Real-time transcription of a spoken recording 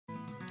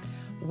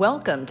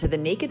Welcome to The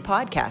Naked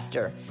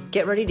Podcaster.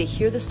 Get ready to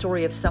hear the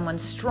story of someone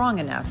strong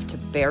enough to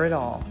bear it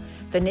all.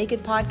 The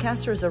Naked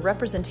Podcaster is a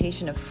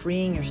representation of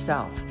freeing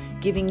yourself,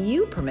 giving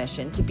you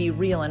permission to be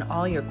real in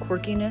all your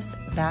quirkiness,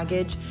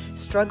 baggage,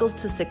 struggles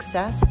to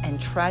success,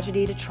 and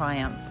tragedy to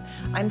triumph.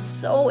 I'm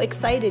so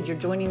excited you're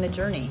joining the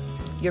journey.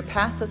 Your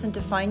past doesn't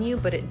define you,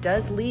 but it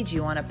does lead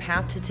you on a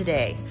path to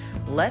today.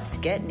 Let's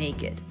get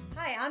naked.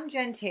 Hi, I'm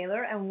Jen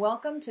Taylor, and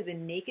welcome to The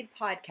Naked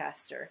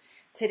Podcaster.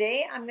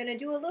 Today, I'm going to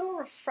do a little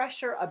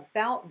refresher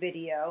about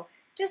video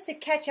just to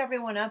catch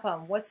everyone up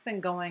on what's been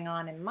going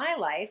on in my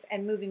life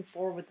and moving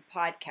forward with the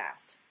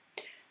podcast.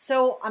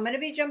 So I'm going to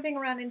be jumping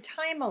around in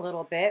time a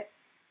little bit,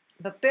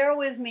 but bear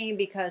with me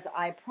because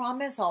I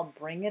promise I'll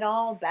bring it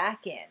all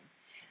back in.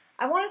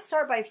 I want to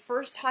start by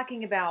first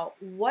talking about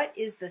what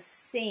is the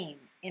same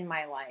in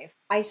my life.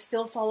 I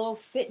still follow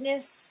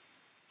fitness,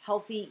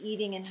 healthy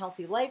eating and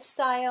healthy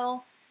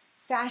lifestyle,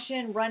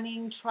 fashion,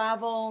 running,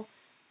 travel,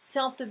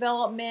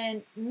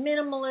 self-development,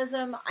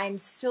 minimalism. I'm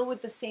still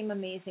with the same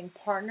amazing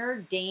partner,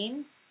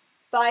 Dane.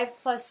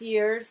 5+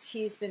 years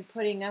he's been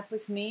putting up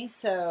with me,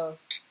 so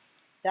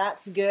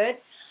that's good.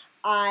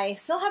 I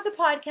still have the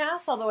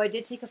podcast, although I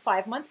did take a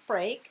 5-month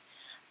break.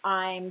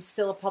 I'm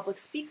still a public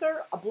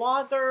speaker, a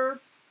blogger,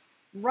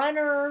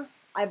 runner.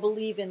 I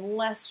believe in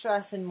less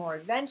stress and more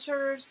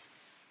adventures.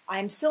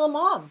 I'm still a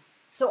mom.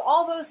 So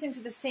all those things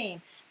are the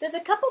same. There's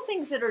a couple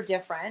things that are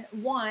different.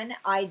 One,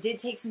 I did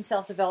take some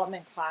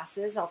self-development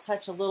classes. I'll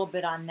touch a little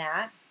bit on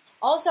that.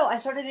 Also, I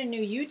started a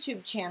new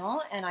YouTube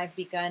channel and I've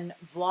begun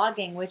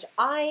vlogging, which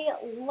I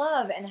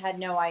love and had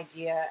no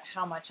idea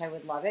how much I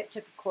would love it.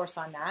 Took a course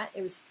on that.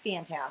 It was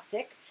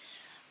fantastic.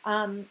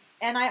 And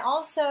I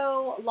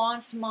also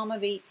launched Mom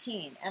of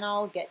 18, and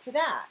I'll get to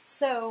that.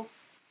 So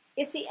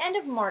it's the end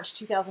of March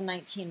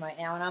 2019 right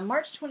now, and on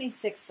March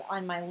 26th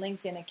on my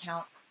LinkedIn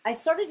account, I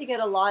started to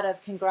get a lot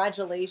of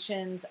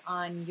congratulations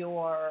on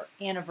your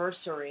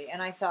anniversary,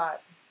 and I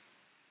thought,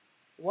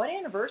 what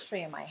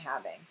anniversary am I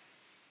having?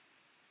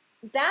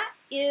 That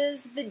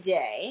is the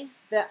day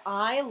that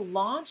I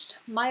launched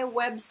my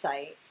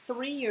website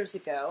 3 years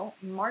ago,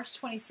 March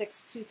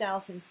 26,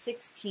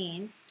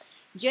 2016,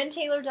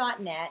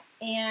 jentaylor.net,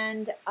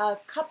 and a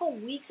couple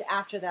weeks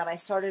after that, I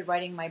started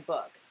writing my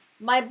book.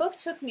 My book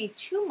took me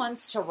 2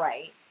 months to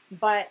write,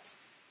 but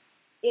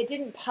it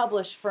didn't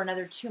publish for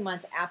another 2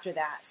 months after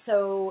that.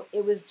 So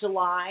it was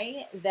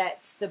July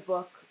that the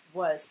book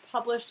was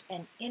published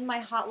and in my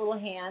hot little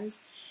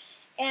hands.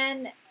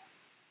 And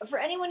for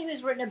anyone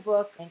who's written a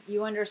book,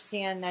 you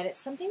understand that it's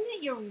something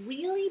that you're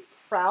really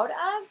proud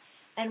of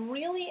and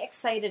really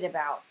excited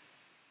about.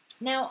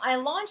 Now, I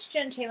launched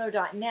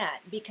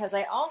jentaylor.net because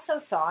I also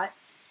thought,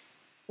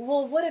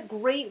 well, what a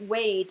great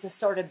way to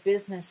start a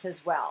business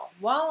as well.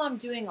 While I'm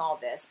doing all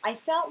this, I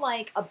felt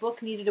like a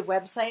book needed a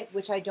website,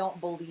 which I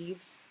don't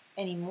believe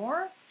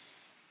anymore.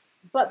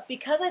 But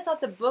because I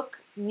thought the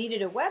book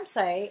needed a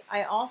website,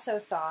 I also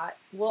thought,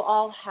 well,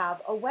 I'll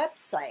have a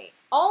website.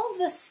 All of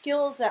the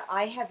skills that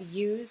I have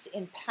used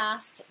in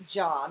past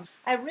jobs,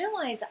 I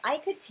realized I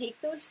could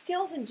take those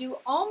skills and do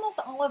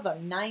almost all of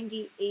them,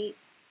 98+%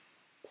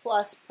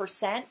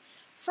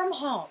 from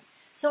home.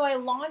 So I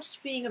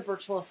launched being a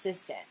virtual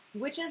assistant,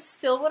 which is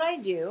still what I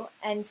do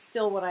and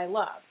still what I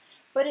love.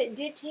 But it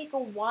did take a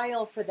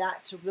while for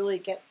that to really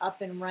get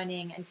up and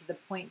running and to the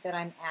point that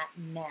I'm at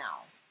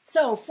now.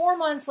 So 4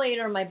 months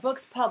later, my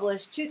book's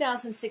published,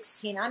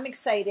 2016. I'm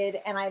excited,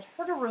 and I'd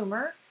heard a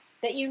rumor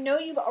that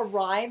you've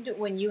arrived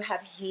when you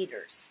have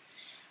haters.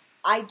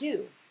 I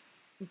do,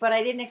 but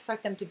I didn't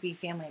expect them to be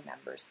family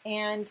members.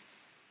 And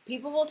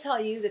people will tell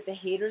you that the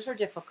haters are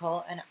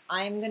difficult, and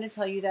I'm going to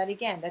tell you that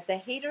again, that the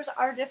haters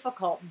are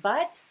difficult,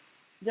 but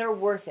they're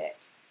worth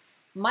it.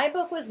 My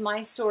book was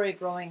my story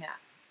growing up,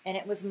 and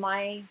it was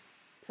my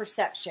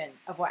perception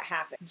of what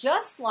happened.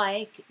 Just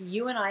like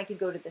you and I could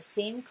go to the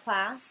same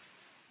class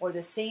or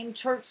the same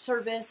church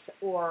service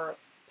or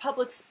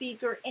public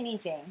speaker,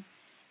 anything,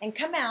 and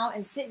come out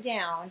and sit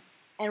down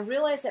and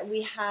realize that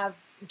we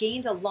have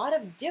gained a lot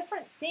of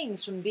different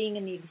things from being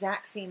in the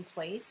exact same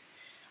place.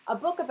 A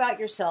book about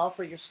yourself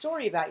or your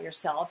story about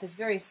yourself is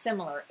very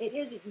similar. It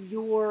is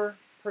your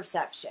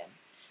perception.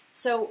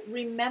 So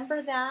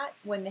remember that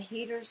when the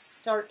haters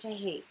start to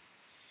hate.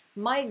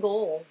 My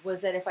goal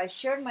was that if I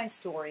shared my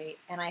story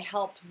and I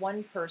helped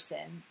one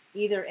person,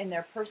 either in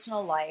their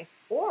personal life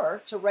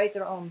or to write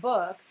their own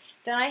book,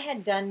 then I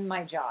had done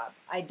my job.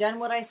 I'd done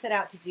what I set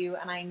out to do,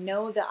 and I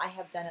know that I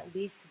have done at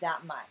least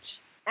that much.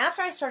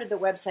 After I started the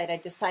website, I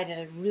decided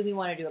I really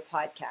want to do a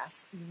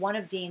podcast. One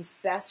of Dane's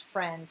best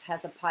friends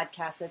has a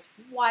podcast that's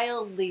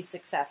wildly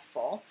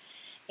successful.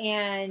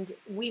 And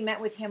we met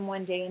with him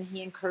one day and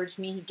he encouraged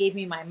me. He gave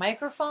me my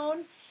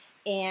microphone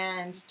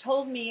and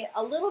told me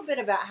a little bit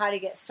about how to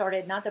get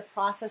started. Not the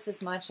process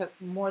as much,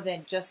 more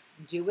than just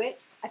do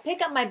it. I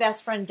pick up my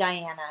best friend,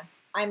 Diana.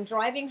 I'm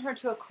driving her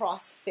to a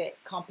CrossFit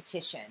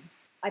competition.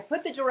 I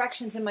put the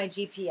directions in my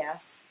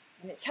GPS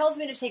and it tells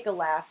me to take a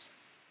left.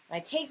 And I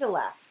take the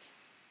left.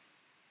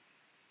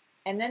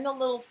 And then the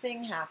little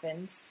thing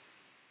happens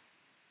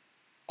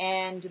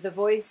and the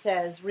voice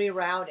says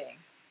rerouting.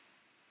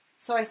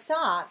 So I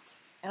stopped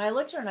and I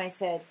looked at her and I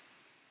said,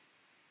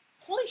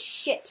 holy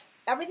shit,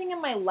 everything in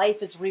my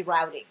life is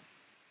rerouting.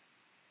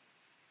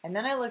 And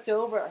then I looked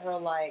over at her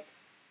like,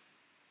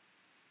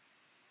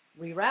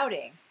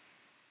 rerouting?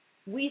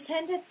 We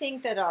tend to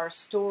think that our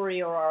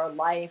story or our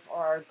life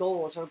or our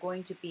goals are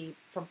going to be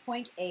from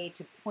point A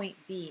to point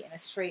B in a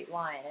straight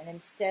line, and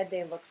instead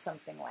they look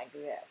something like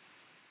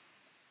this.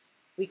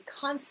 We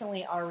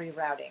constantly are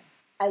rerouting.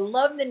 I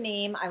love the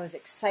name. I was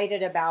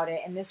excited about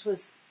it, and this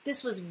was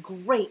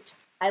great.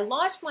 I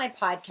launched my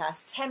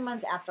podcast 10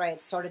 months after I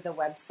had started the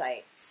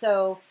website.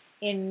 So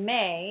in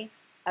May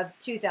of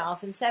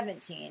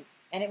 2017,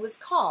 and it was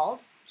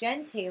called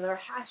Jen Taylor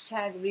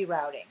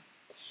 #rerouting.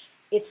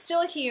 It's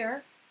still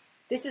here.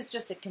 This is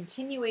just a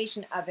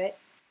continuation of it.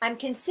 I'm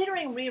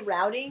considering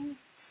rerouting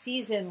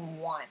season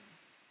 1.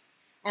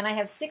 And I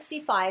have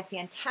 65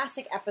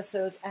 fantastic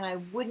episodes, and I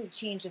wouldn't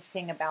change a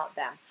thing about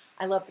them.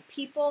 I love the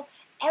people.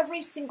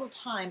 Every single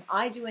time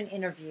I do an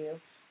interview,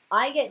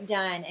 I get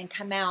done and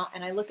come out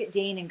and I look at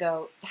Dane and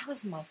go, that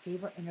was my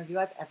favorite interview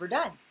I've ever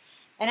done.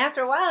 And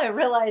after a while I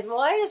realized, well,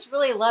 I just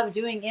really love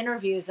doing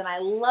interviews and I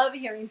love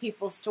hearing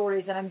people's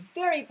stories and I'm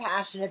very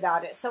passionate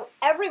about it. So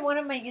every one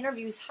of my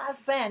interviews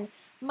has been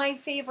my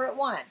favorite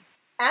one.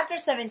 After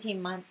 17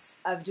 months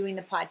of doing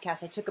the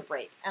podcast, I took a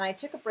break, and I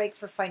took a break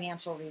for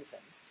financial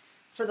reasons.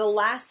 For the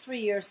last 3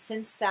 years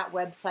since that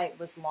website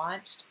was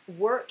launched,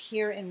 work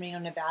here in Reno,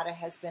 Nevada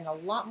has been a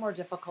lot more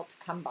difficult to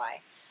come by.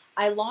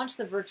 I launched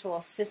the virtual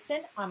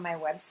assistant on my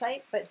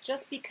website, but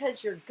just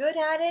because you're good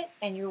at it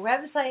and your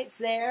website's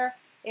there,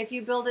 if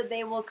you build it,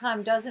 they will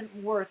come,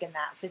 doesn't work in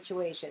that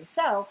situation.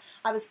 So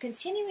I was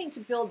continuing to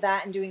build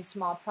that and doing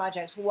small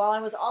projects while I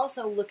was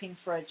also looking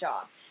for a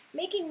job.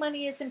 Making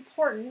money is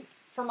important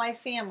for my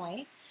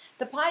family.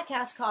 The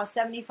podcast costs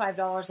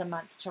 $75 a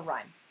month to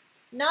run.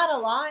 Not a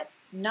lot,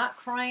 not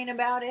crying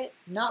about it,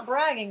 not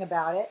bragging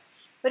about it,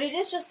 but it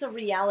is just a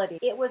reality.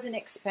 It was an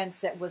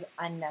expense that was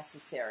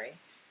unnecessary.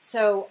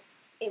 So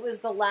it was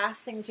the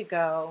last thing to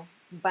go,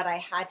 but I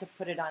had to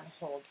put it on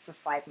hold for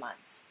 5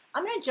 months.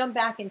 I'm going to jump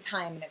back in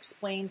time and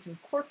explain some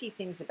quirky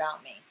things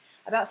about me.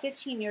 About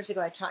 15 years ago,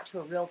 I talked to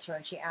a realtor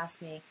and she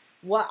asked me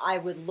what I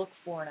would look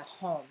for in a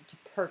home to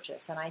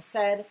purchase. And I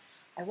said,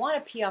 I want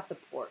to pee off the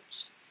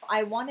porch.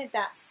 I wanted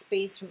that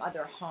space from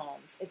other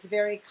homes. It's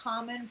very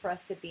common for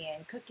us to be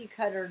in cookie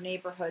cutter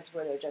neighborhoods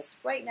where they're just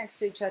right next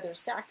to each other,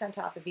 stacked on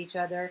top of each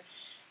other.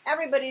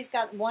 Everybody's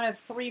got one of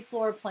 3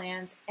 floor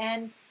plans,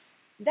 and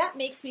that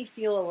makes me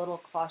feel a little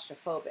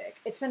claustrophobic.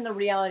 It's been the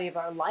reality of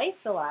our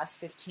life the last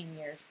 15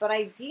 years, but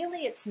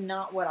ideally it's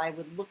not what I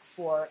would look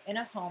for in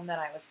a home that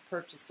I was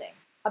purchasing.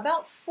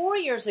 About 4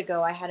 years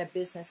ago, I had a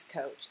business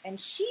coach,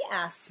 and she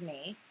asked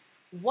me,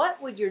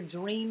 what would your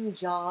dream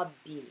job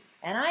be?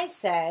 And I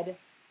said,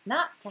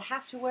 not to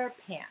have to wear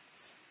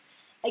pants.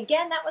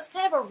 Again, that was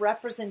kind of a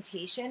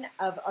representation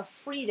of a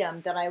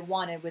freedom that I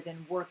wanted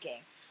within working.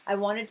 I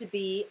wanted to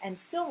be, and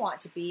still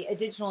want to be, a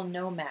digital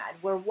nomad,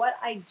 where what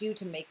I do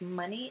to make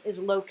money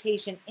is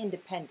location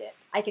independent.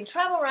 I can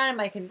travel around in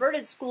my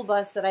converted school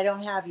bus that I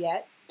don't have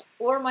yet,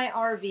 or my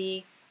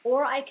RV,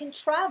 or I can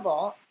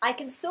travel. I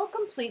can still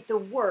complete the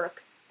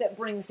work that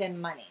brings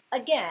in money.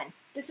 Again,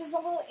 this is a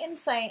little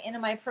insight into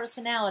my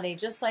personality,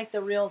 just like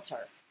the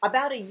realtor.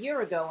 About a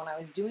year ago when I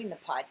was doing the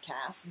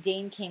podcast,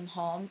 Dane came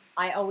home.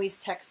 I always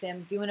text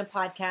him, doing a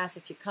podcast,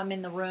 if you come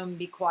in the room,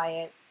 be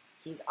quiet.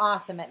 He's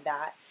awesome at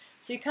that.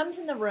 So he comes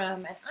in the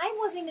room, and I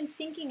wasn't even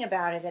thinking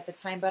about it at the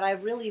time, but I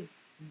really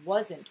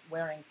wasn't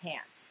wearing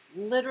pants.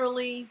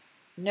 Literally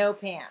no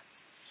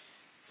pants.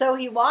 So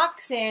he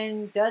walks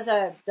in, does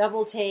a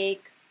double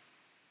take,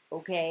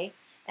 okay,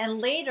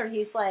 and later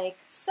he's like,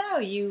 so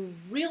you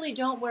really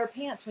don't wear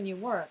pants when you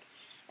work?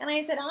 And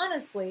I said,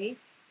 honestly,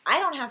 I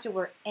don't have to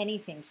wear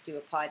anything to do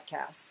a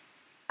podcast.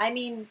 I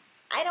mean,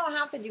 I don't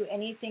have to do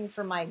anything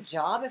for my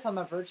job if I'm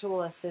a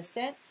virtual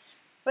assistant,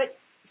 but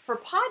for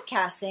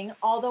podcasting,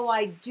 although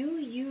I do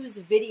use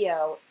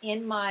video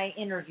in my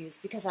interviews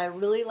because I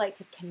really like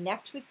to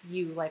connect with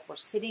you like we're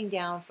sitting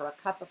down for a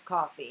cup of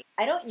coffee,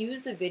 I don't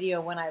use the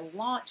video when I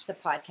launch the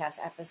podcast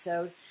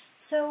episode,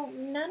 so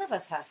none of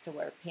us has to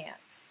wear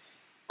pants.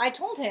 I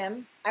told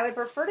him I would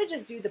prefer to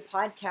just do the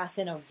podcast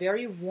in a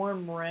very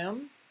warm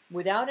room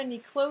without any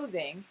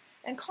clothing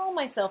and call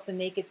myself the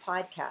Naked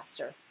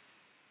Podcaster.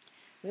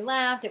 We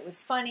laughed. It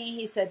was funny.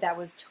 He said that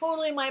was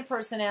totally my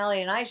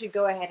personality and I should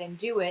go ahead and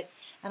do it.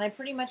 And I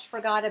pretty much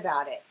forgot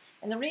about it.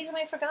 And the reason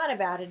I forgot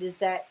about it is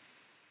that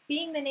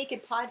being the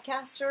Naked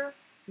Podcaster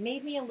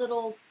made me a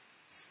little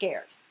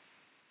scared.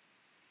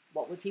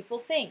 What would people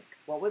think?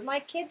 What would my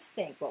kids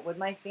think? What would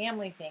my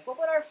family think? What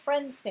would our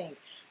friends think?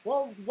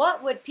 Well,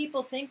 what would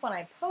people think when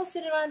I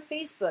posted it on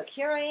Facebook?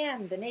 Here I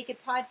am, the Naked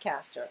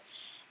Podcaster.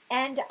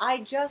 And I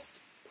just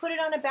put it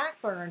on a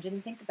back burner and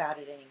didn't think about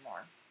it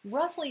anymore.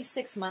 Roughly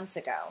 6 months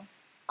ago,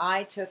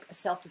 I took a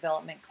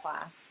self-development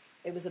class.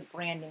 It was a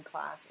branding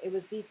class. It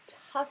was the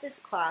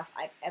toughest class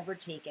I've ever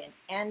taken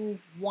and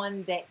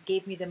one that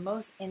gave me the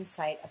most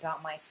insight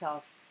about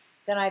myself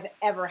that I've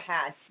ever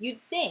had. You'd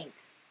think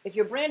if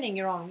you're branding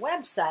your own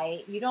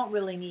website, you don't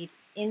really need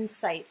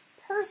insight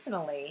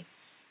personally,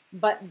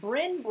 but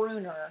Bryn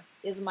Bruner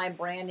is my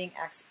branding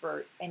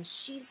expert, and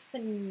she's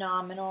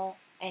phenomenal.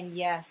 And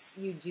yes,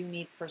 you do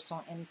need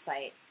personal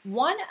insight.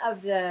 One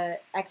of the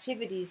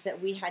activities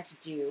that we had to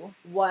do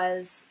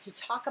was to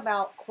talk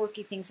about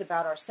quirky things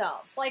about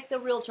ourselves, like the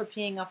realtor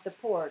peeing off the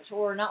porch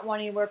or not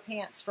wanting to wear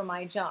pants for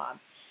my job.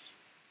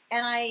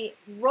 And I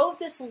wrote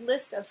this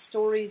list of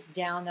stories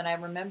down that I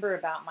remember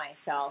about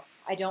myself.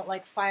 I don't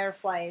like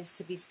fireflies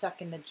to be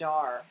stuck in the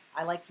jar.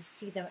 I like to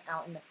see them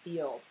out in the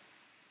field.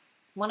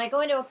 When I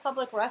go into a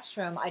public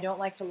restroom, I don't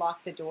like to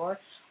lock the door.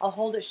 I'll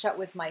hold it shut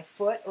with my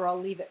foot, or I'll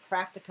leave it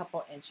cracked a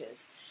couple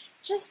inches.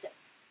 Just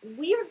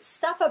weird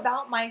stuff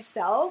about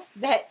myself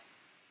that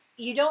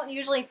you don't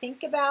usually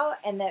think about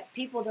and that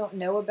people don't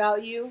know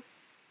about you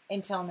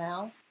until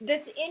now.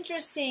 That's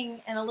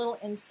interesting and a little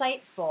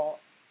insightful.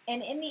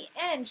 And in the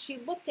end, she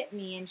looked at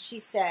me and she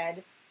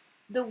said,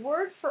 the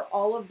word for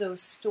all of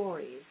those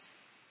stories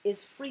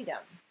is freedom.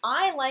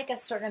 I like a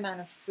certain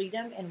amount of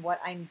freedom in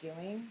what I'm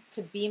doing,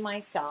 to be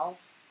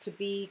myself, to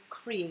be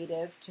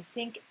creative, to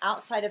think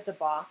outside of the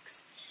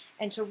box,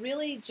 and to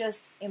really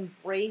just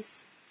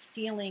embrace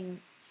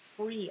feeling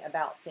free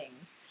about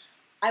things.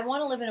 I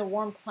want to live in a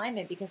warm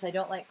climate because I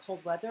don't like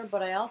cold weather,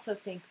 but I also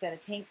think that a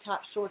tank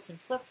top, shorts,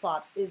 and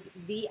flip-flops is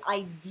the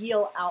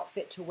ideal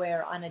outfit to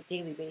wear on a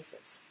daily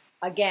basis.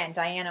 Again,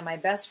 Diana, my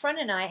best friend,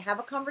 and I have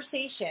a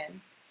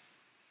conversation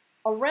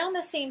around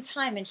the same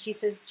time, and she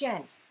says,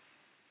 Jen,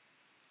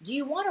 do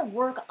you want to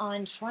work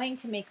on trying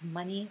to make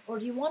money, or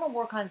do you want to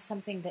work on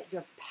something that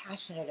you're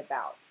passionate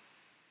about?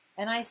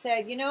 And I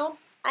said,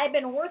 I've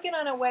been working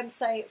on a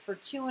website for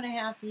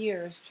 2.5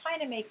 years trying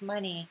to make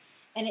money,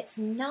 and it's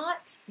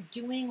not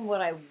doing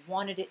what I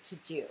wanted it to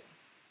do.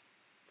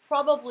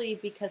 Probably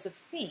because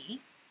of me,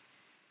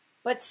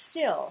 but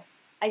still,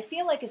 I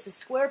feel like it's a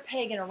square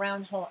peg in a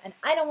round hole, and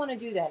I don't want to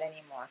do that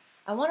anymore.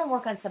 I want to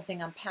work on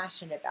something I'm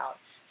passionate about.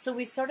 So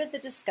we started the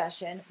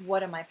discussion,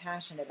 what am I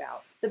passionate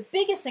about? The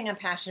biggest thing I'm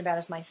passionate about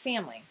is my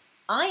family.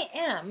 I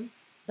am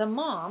the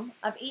mom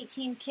of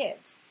 18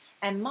 kids,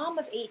 and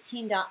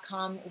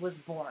momof18.com was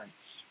born.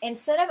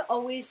 Instead of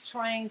always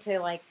trying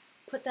to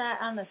put that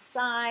on the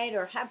side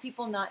or have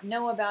people not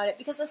know about it,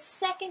 because the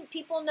second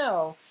people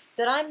know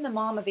that I'm the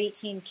mom of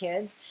 18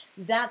 kids,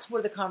 that's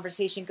where the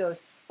conversation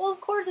goes. Well, of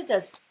course it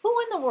does. Who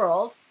in the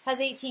world has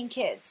 18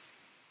 kids?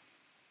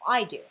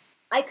 I do.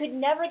 I could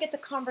never get the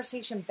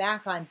conversation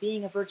back on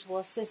being a virtual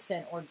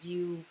assistant, or do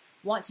you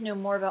want to know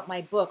more about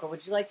my book, or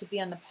would you like to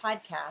be on the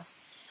podcast?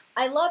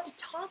 I loved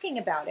talking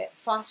about it.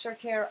 Foster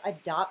care,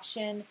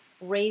 adoption,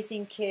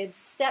 raising kids,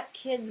 step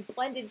kids,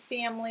 blended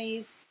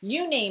families,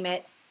 you name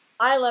it.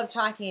 I love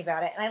talking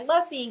about it, and I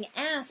love being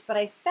asked, but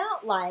I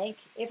felt like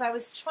if I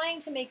was trying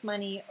to make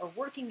money or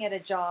working at a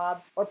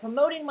job or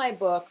promoting my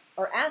book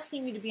or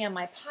asking you to be on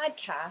my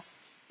podcast,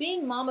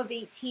 being mom of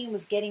 18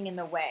 was getting in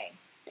the way.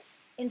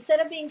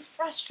 Instead of being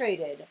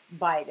frustrated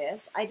by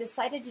this, I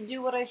decided to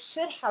do what I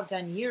should have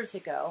done years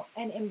ago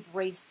and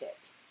embraced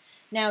it.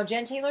 Now,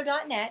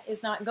 JenTaylor.net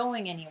is not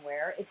going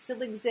anywhere. It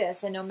still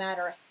exists, and no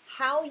matter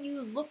how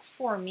you look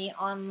for me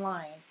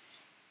online,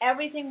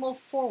 everything will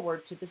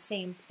forward to the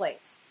same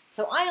place.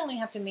 So I only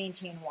have to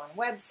maintain one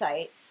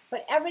website,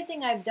 but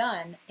everything I've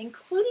done,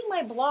 including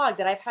my blog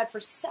that I've had for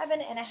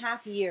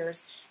 7.5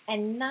 years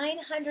and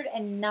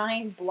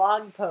 909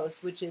 blog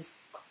posts, which is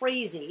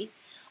crazy,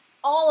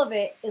 all of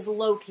it is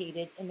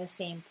located in the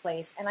same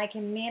place, and I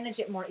can manage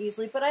it more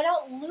easily, but I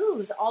don't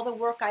lose all the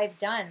work I've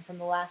done from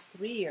the last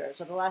 3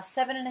 years or the last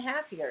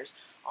 7.5 years,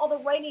 all the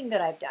writing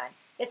that I've done.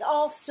 It's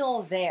all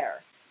still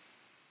there.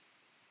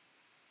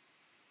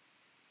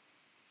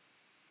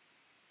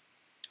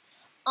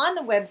 On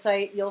the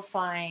website, you'll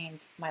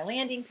find my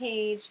landing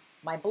page,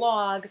 my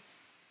blog,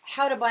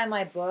 how to buy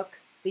my book,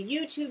 the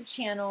YouTube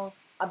channel,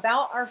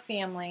 about our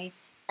family,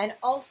 and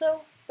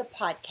also the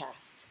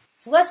podcast.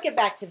 So let's get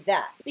back to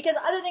that, because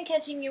other than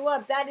catching you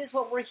up, that is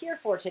what we're here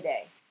for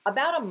today.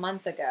 About a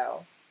month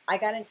ago, I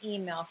got an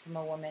email from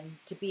a woman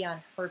to be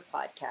on her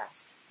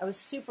podcast. I was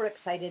super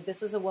excited.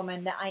 This is a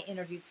woman that I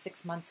interviewed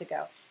 6 months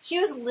ago. She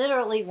was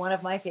literally one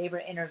of my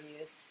favorite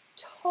interviews.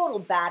 Total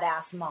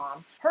badass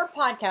mom. Her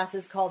podcast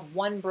is called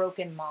One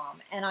Broken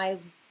Mom, and I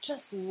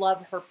just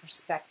love her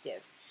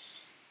perspective.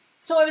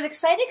 So I was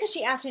excited because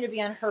she asked me to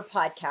be on her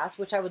podcast,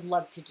 which I would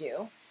love to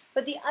do.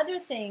 But the other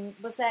thing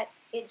was that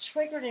it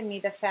triggered in me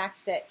the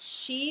fact that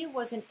she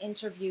was an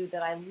interview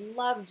that I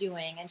love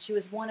doing, and she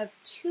was one of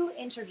 2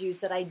 interviews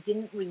that I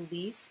didn't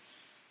release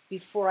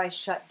before I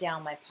shut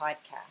down my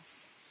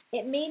podcast.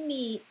 It made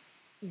me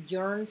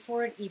yearn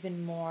for it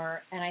even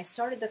more, and I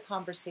started the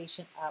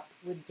conversation up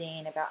with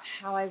Dane about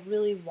how I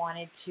really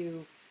wanted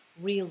to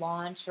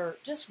relaunch or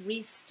just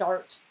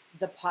restart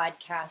the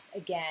podcast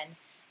again,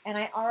 and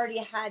I already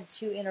had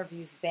 2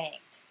 interviews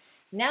banked.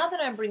 Now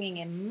that I'm bringing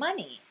in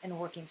money and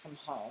working from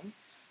home,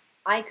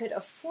 I could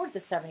afford the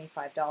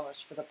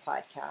 $75 for the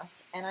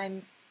podcast, and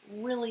I'm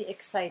really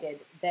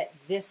excited that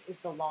this is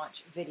the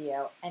launch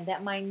video and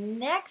that my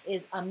next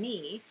is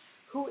Ami,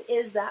 who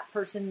is that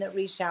person that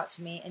reached out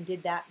to me and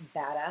did that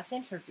badass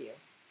interview.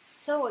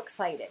 so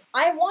excited.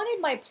 I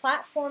wanted my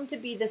platform to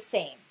be the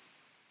same.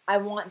 I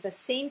want the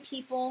same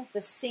people,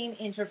 the same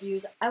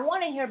interviews. I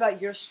want to hear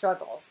about your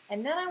struggles.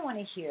 And then I want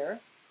to hear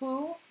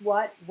who,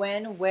 what,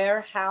 when,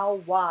 where,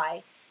 how,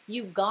 why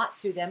you got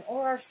through them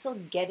or are still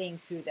getting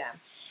through them.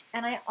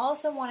 And I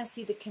also want to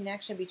see the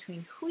connection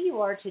between who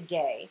you are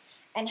today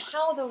and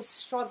how those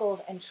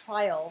struggles and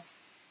trials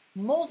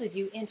molded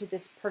you into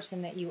this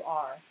person that you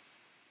are.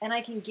 And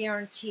I can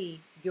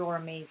guarantee you're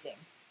amazing.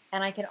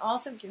 And I can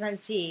also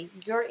guarantee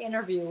your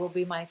interview will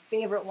be my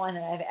favorite one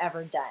that I've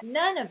ever done.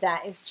 None of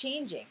that is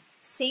changing.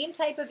 Same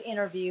type of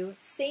interview,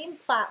 same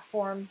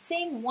platform,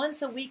 same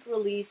once a week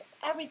release,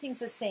 everything's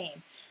the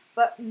same.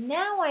 But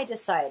now I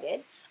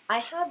decided I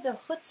have the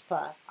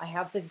chutzpah, I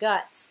have the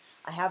guts,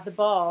 I have the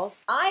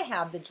balls, I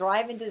have the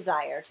drive and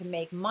desire to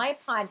make my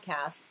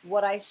podcast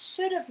what I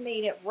should have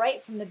made it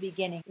right from the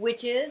beginning,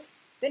 which is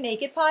The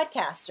Naked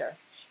Podcaster.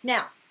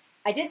 Now,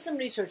 I did some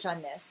research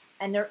on this,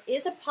 and there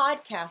is a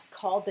podcast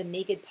called The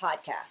Naked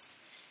Podcast.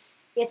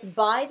 It's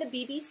by the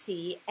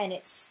BBC, and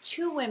it's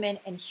two women,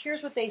 and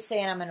here's what they say,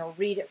 and I'm going to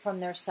read it from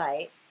their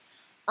site.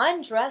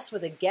 Undress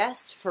with a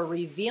guest for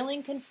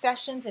revealing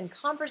confessions and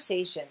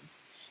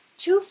conversations.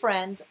 Two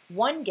friends,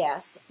 one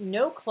guest,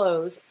 no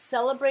clothes,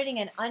 celebrating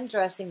and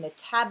undressing the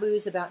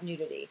taboos about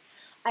nudity.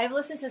 I've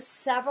listened to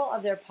several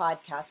of their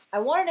podcasts. I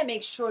wanted to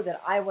make sure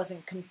that I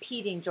wasn't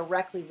competing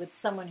directly with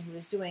someone who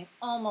is doing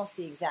almost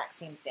the exact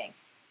same thing.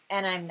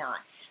 And I'm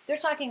not. They're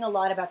talking a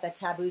lot about the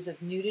taboos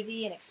of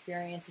nudity and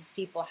experiences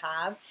people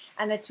have.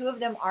 And the two of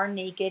them are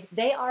naked.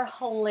 They are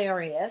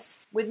hilarious.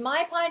 With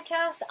my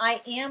podcast,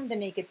 I am the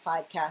Naked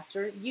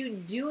Podcaster. You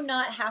do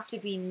not have to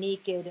be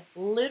naked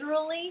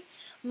literally.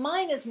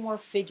 Mine is more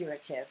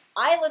figurative.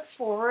 I look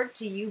forward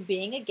to you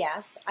being a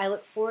guest. I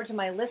look forward to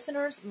my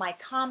listeners, my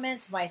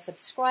comments, my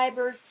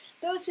subscribers,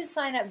 those who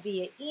sign up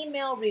via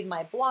email, read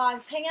my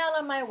blogs, hang out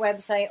on my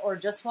website, or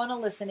just want to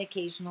listen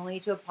occasionally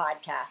to a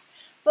podcast.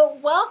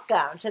 But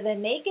welcome to the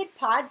Naked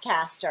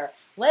Podcaster.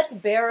 Let's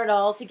bear it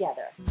all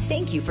together.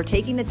 Thank you for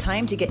taking the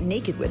time to get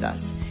naked with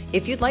us.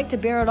 If you'd like to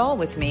bear it all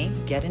with me,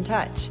 get in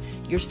touch.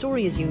 Your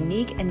story is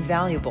unique and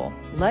valuable.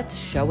 Let's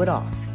show it off.